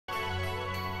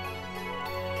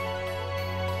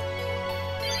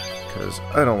because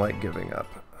I don't like giving up.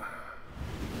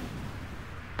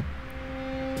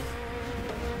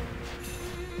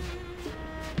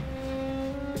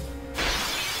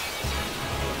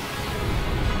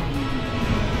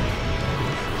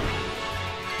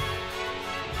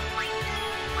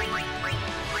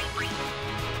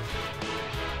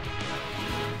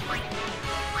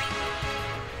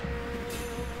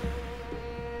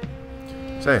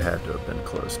 So I had to have been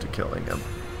close to killing him.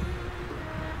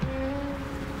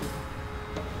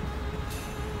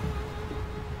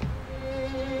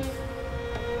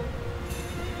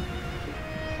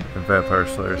 And Vampire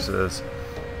Slayer says,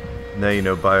 now you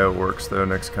know bio works though,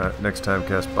 next time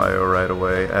cast bio right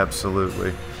away.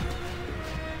 Absolutely.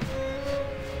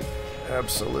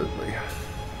 Absolutely.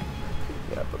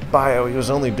 Yeah, but bio, he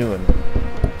was only doing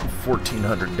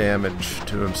 1,400 damage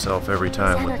to himself every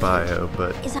time with bio,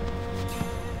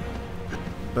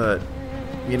 but,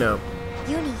 you know,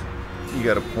 you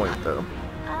got a point though.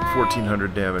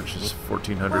 1,400 damage is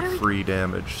 1,400 free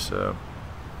damage, so.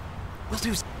 We'll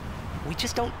do. We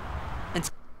just don't.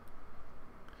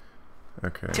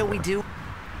 Okay. Until we do.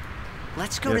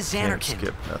 Let's go to Xanarkand. Can't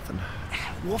skip nothing.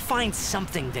 We'll find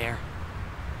something there.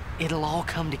 It'll all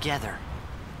come together.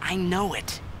 I know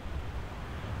it.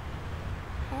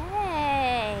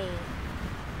 Hey.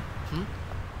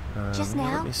 Just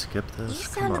now, let me skip this. You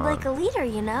sounded like a leader,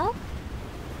 you know?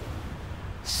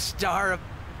 Star of...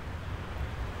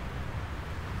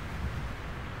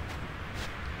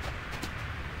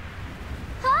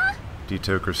 Huh?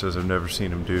 D-Toker says I've never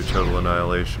seen him do total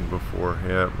annihilation before.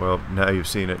 Yeah, well, now you've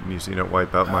seen it, and you've seen it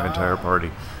wipe out my entire party.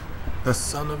 The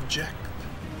son of Jack.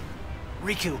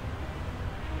 Riku.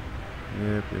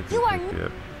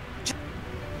 Yep.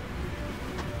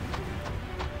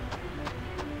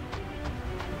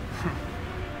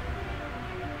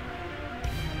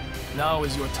 Now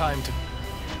is your time to...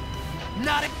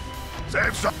 Not a...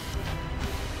 Save some...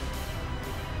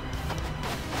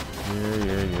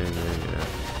 Yeah.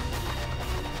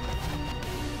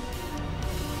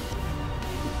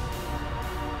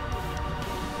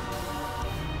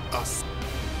 Us.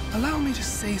 Allow me to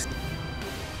say...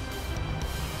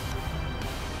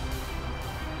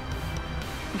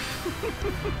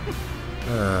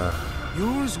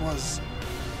 Yours was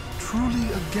truly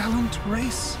a gallant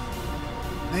race.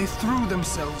 They threw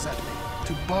themselves at me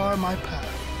to bar my path,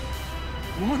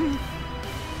 one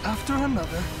after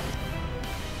another.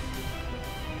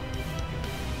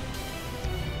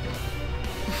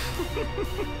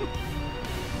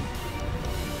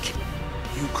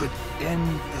 You could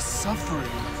end the suffering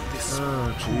of this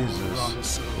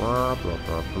Jesus. Blah, blah,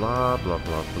 blah, blah, blah,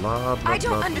 blah, blah, blah, I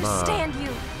don't understand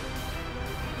you.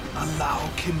 Allow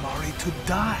Kimari to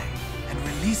die and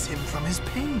release him from his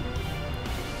pain.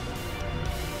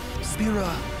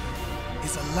 Spira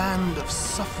is a land of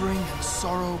suffering and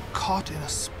sorrow caught in a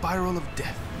spiral of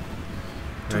death.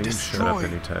 To you destroy, shut up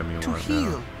anytime you to want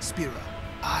heal now. Spira,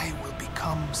 I will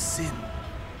become sin.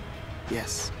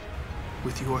 Yes,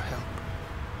 with your help.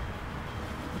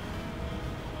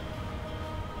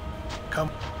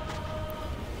 Come.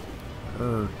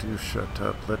 Oh, do shut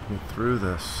up. Let me through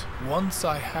this. Once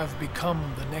I have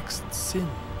become the next sin,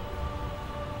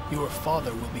 your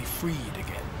father will be freed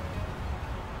again.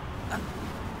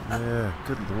 Yeah,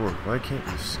 good lord. Why can't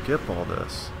you skip all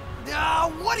this?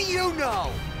 What do you know?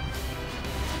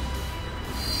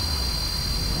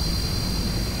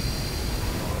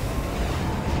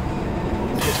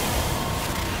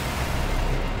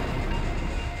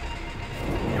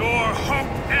 Your hope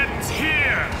ends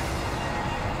here!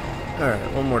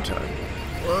 Alright, one more time.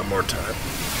 One more time.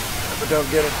 If I don't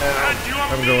get it now,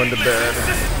 I'm going to bed.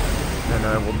 And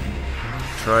I will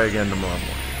try again tomorrow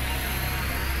morning.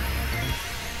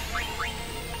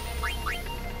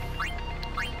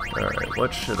 Alright,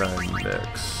 what should I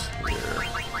mix here?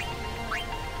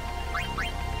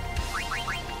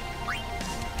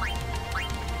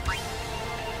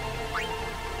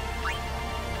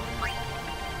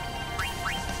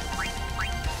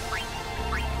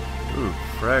 Ooh,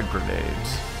 frag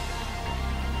grenades.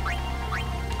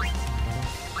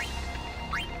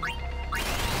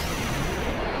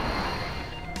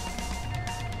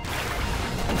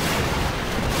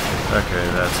 Okay,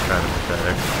 that's kind of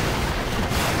pathetic.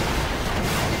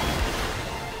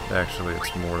 Actually,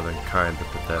 it's more than kind of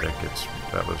pathetic.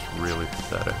 That was really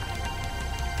pathetic.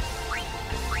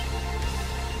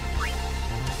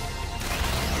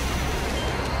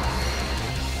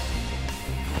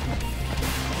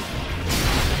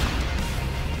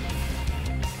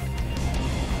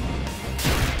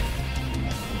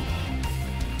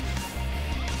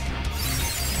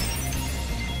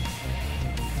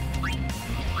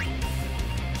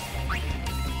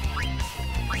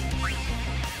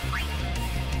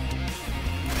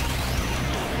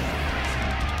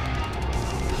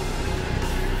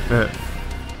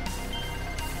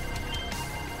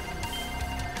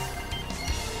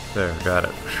 There, got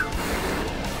it.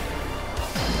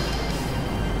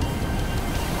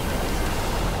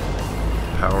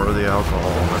 Power of the alcohol,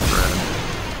 my friend.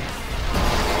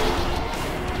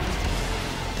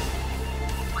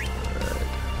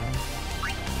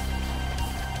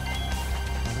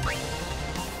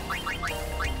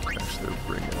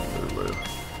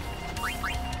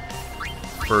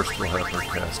 First we'll have her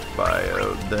cast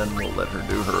Bio, then we'll let her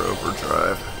do her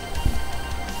overdrive.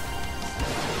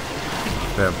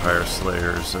 Vampire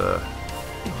Slayer's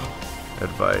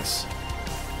advice.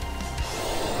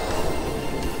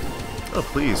 Oh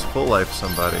please, full life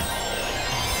somebody.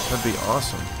 That'd be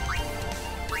awesome.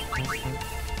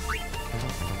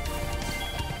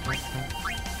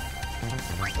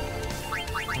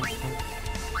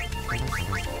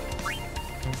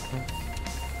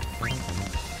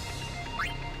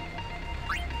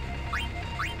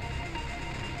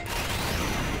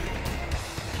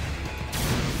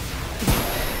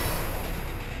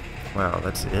 Wow,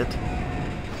 that's it?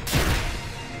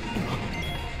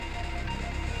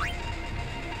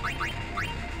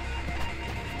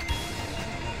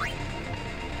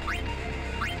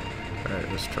 Alright,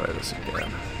 let's try this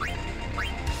again.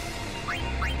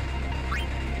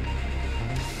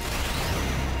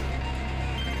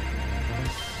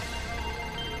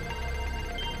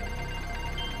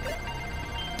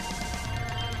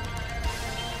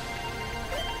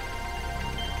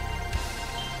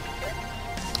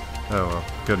 Oh well,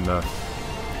 good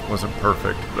enough. Wasn't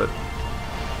perfect, but...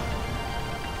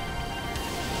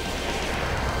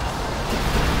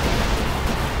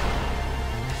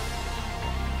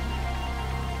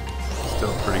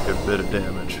 still a pretty good bit of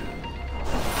damage.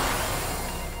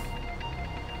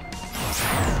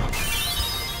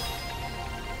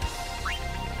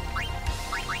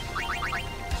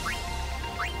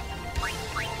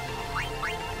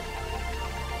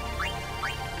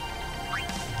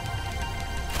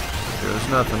 There's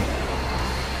nothing.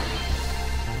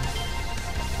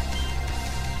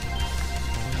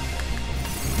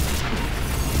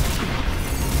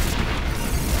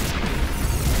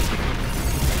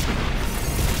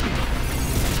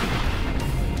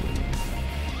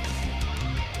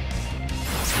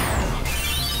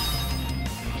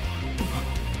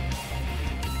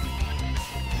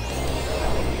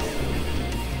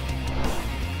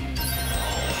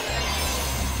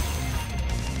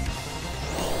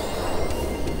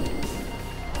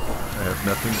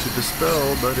 Nothing to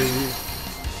dispel, buddy.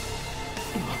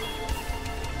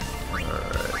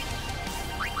 Alright.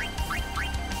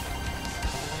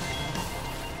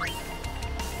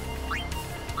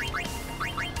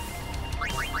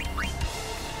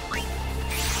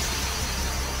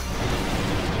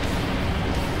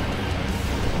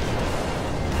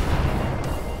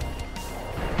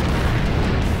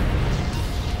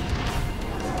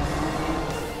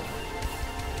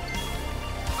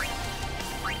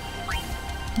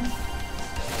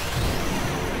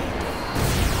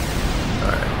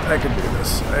 I can do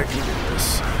this. I can do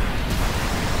this.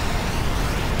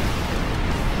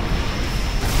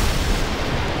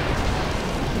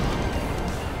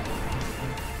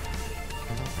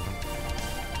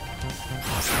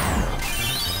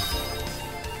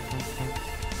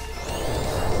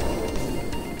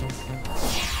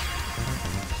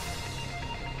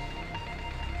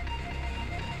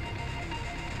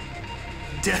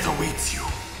 Death awaits you.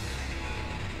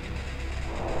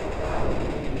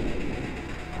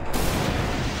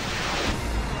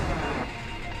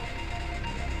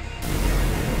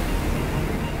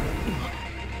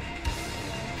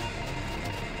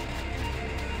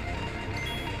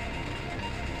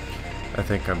 I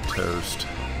think I'm toast.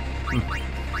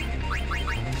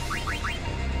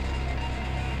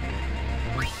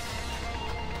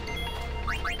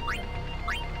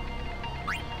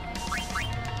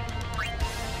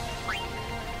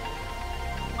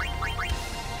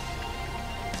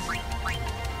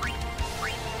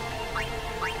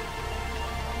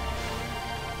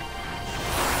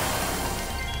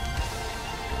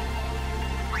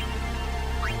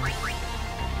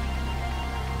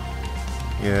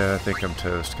 Yeah, I think I'm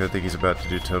toast. I think he's about to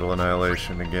do total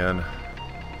annihilation again.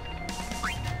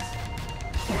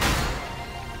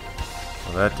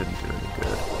 Well, that didn't do any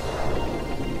good.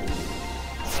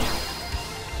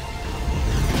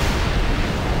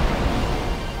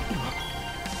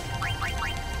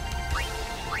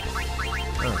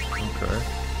 Oh, okay.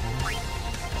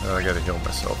 Oh, I gotta heal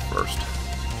myself first.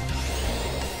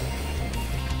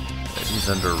 He's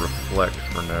under reflect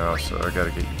for now, so I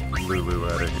gotta get Lulu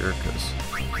out of here because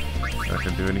not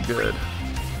gonna do any good.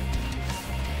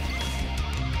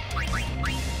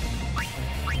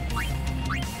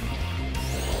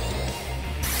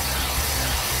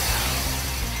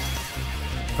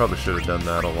 Probably should have done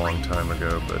that a long time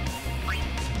ago, but...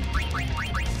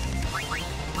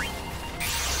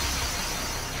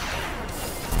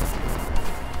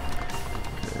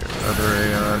 Okay, another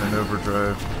Aeon and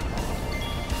Overdrive.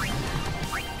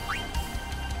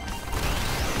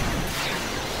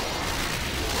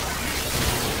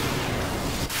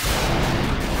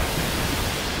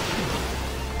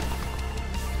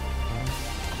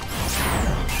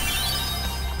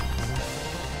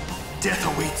 Death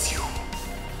awaits you.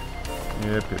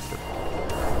 Yep.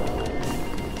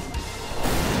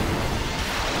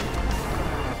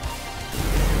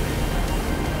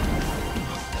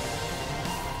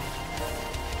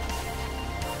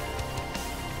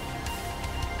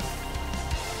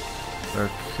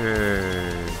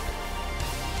 Okay.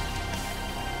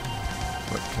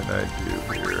 What can I do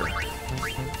here?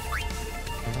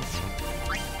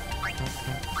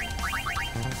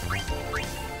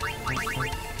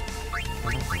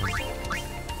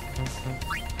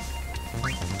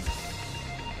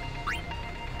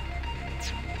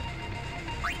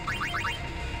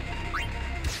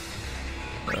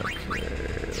 Okay,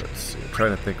 let's see. I'm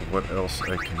trying to think of what else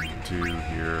I can do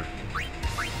here.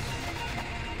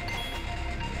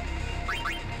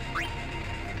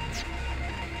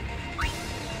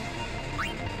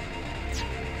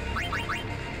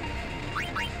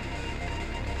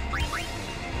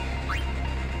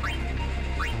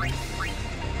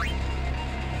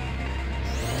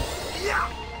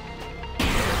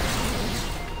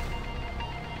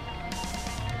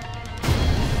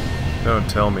 Don't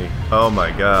tell me. Oh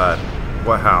my god.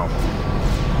 Wow.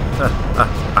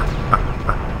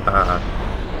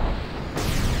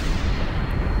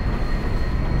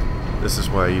 This is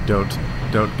why you don't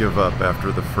give up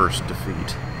after the first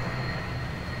defeat.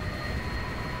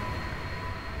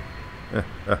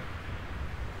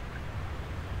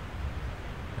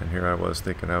 And here I was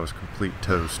thinking I was complete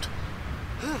toast.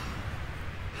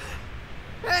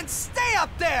 And stay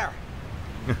up there!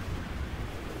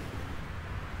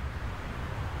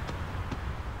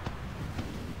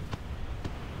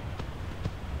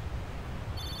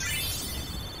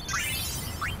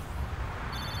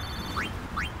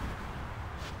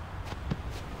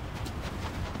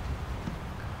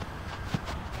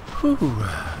 Whew.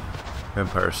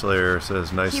 Empire Slayer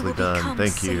says, nicely done.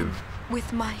 Thank you.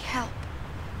 With my help.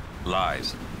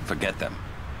 Lies. Forget them.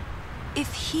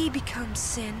 If he becomes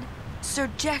Sin, Sir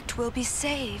Jecht will be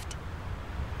saved.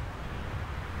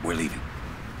 We're leaving.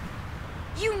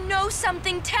 You know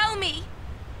something, tell me!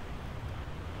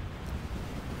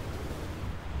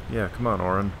 Yeah, come on,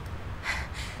 Auron.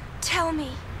 Tell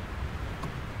me.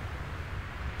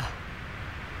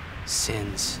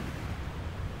 Sin's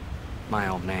my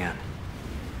old man.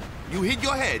 You hit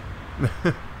your head.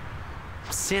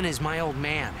 Sin is my old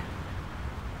man.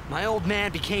 My old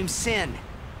man became Sin.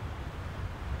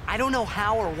 I don't know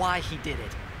how or why he did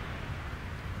it.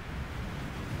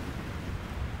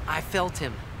 I felt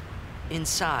him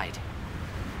inside.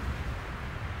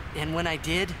 And when I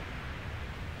did,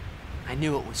 I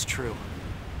knew it was true.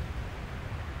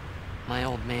 My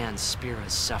old man's spirit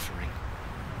is suffering.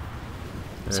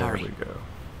 There Sorry. we go.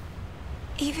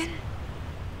 Even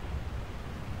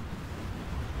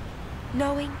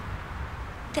knowing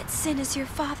that Sin is your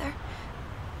father,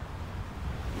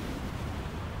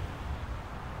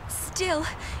 still,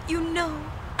 you know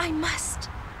I must.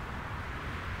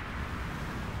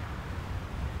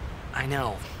 I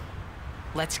know.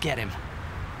 Let's get him.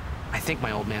 I think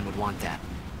my old man would want that.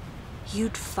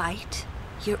 You'd fight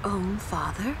your own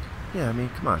father? Yeah, I mean,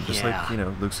 come on. Just Yeah, like, you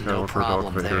know, Luke no Skywalker,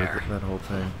 problem Darth Vader, there. that whole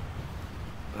thing.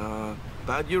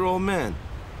 About your old man.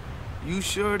 You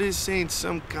sure this ain't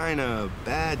some kind of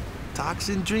bad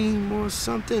toxin dream or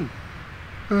something?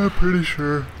 I'm pretty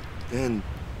sure. Then,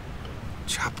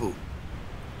 Chapu.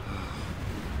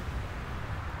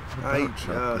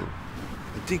 Chapu?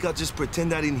 I think I'll just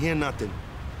pretend I didn't hear nothing.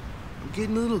 I'm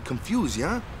getting a little confused,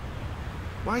 yeah?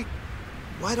 Why'd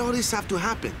all this have to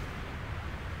happen?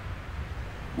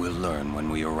 We'll learn when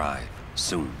we arrive.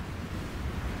 Soon.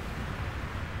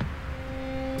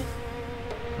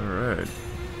 Alright.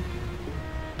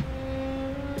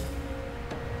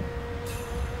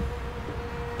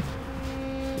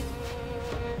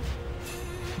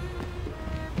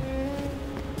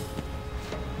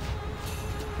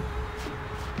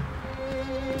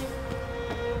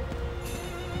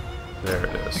 There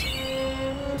it is.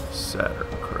 Saturn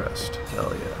Crest.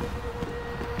 Hell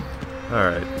yeah.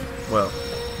 Alright. Well,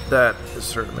 that is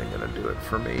certainly going to do it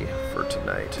for me for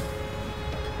tonight.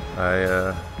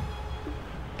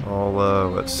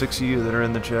 All, 6 of you that are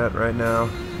in the chat right now,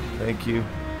 thank you.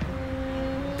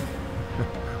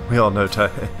 We all know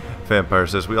Vampire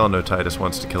says, we all know Titus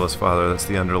wants to kill his father. That's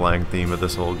the underlying theme of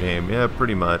this whole game. Yeah,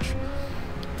 pretty much.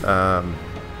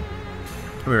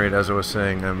 Alright, as I was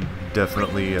saying, I'm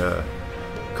definitely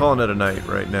calling it a night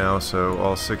right now, so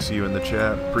all 6 of you in the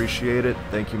chat, appreciate it.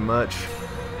 Thank you much.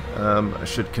 I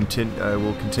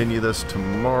will continue this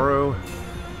tomorrow.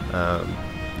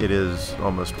 It is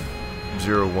almost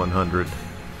 0100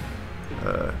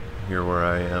 here where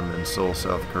I am in Seoul,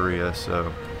 South Korea,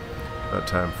 so about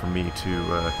time for me to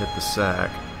hit the sack.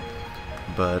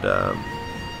 But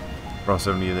for all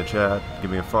 70 in the chat, give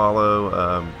me a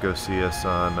follow. Go see us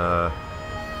on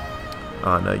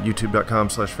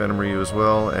youtube.com/PhantomRyu as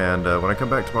well. And when I come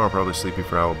back tomorrow, probably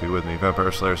SleepyFrau will be with me.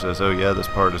 Vampire Slayer says, "Oh yeah, this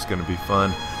part is going to be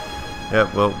fun." Yeah,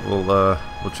 well,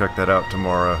 we'll check that out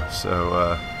tomorrow.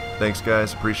 So thanks,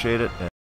 guys. Appreciate it.